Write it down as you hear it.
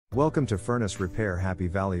Welcome to Furnace Repair, Happy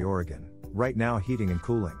Valley, Oregon. Right Now Heating and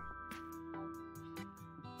Cooling.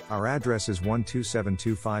 Our address is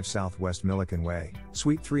 12725 Southwest Millikan Way,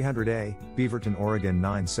 Suite 300A, Beaverton, Oregon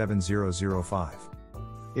 97005.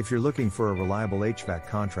 If you're looking for a reliable HVAC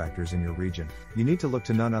contractors in your region, you need to look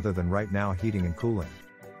to none other than Right Now Heating and Cooling.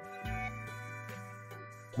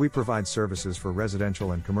 We provide services for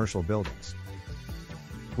residential and commercial buildings.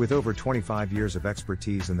 With over 25 years of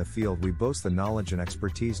expertise in the field, we boast the knowledge and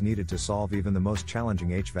expertise needed to solve even the most challenging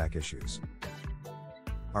HVAC issues.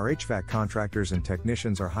 Our HVAC contractors and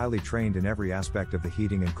technicians are highly trained in every aspect of the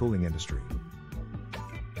heating and cooling industry.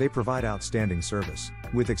 They provide outstanding service,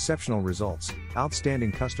 with exceptional results,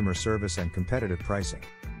 outstanding customer service and competitive pricing.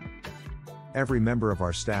 Every member of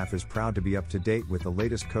our staff is proud to be up to date with the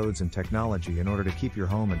latest codes and technology in order to keep your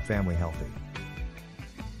home and family healthy.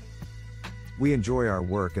 We enjoy our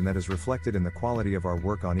work, and that is reflected in the quality of our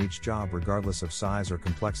work on each job, regardless of size or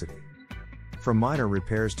complexity. From minor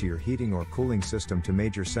repairs to your heating or cooling system to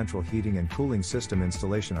major central heating and cooling system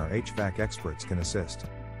installation, our HVAC experts can assist.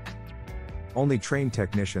 Only trained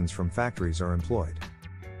technicians from factories are employed.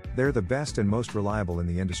 They're the best and most reliable in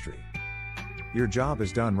the industry. Your job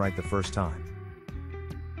is done right the first time.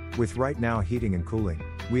 With Right Now Heating and Cooling,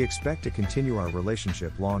 we expect to continue our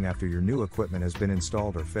relationship long after your new equipment has been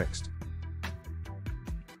installed or fixed.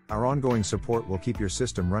 Our ongoing support will keep your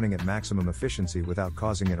system running at maximum efficiency without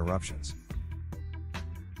causing interruptions.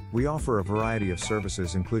 We offer a variety of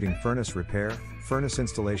services including furnace repair, furnace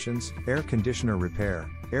installations, air conditioner repair,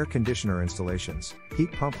 air conditioner installations,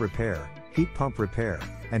 heat pump repair,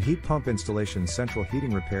 and heat pump installations, central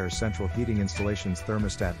heating repairs, central heating installations,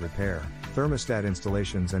 thermostat repair, thermostat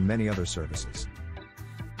installations, and many other services.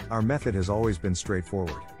 Our method has always been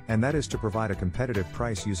straightforward, and that is to provide a competitive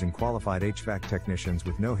price using qualified HVAC technicians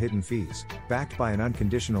with no hidden fees, backed by an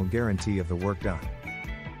unconditional guarantee of the work done.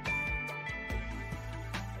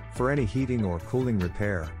 For any heating or cooling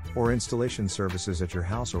repair, or installation services at your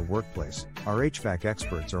house or workplace, our HVAC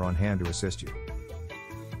experts are on hand to assist you.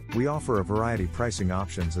 We offer a variety of pricing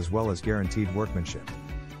options as well as guaranteed workmanship.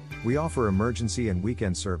 We offer emergency and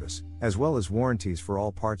weekend service, as well as warranties for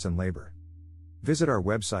all parts and labor. Visit our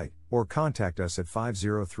website, or contact us at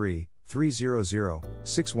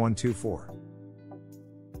 503-300-6124.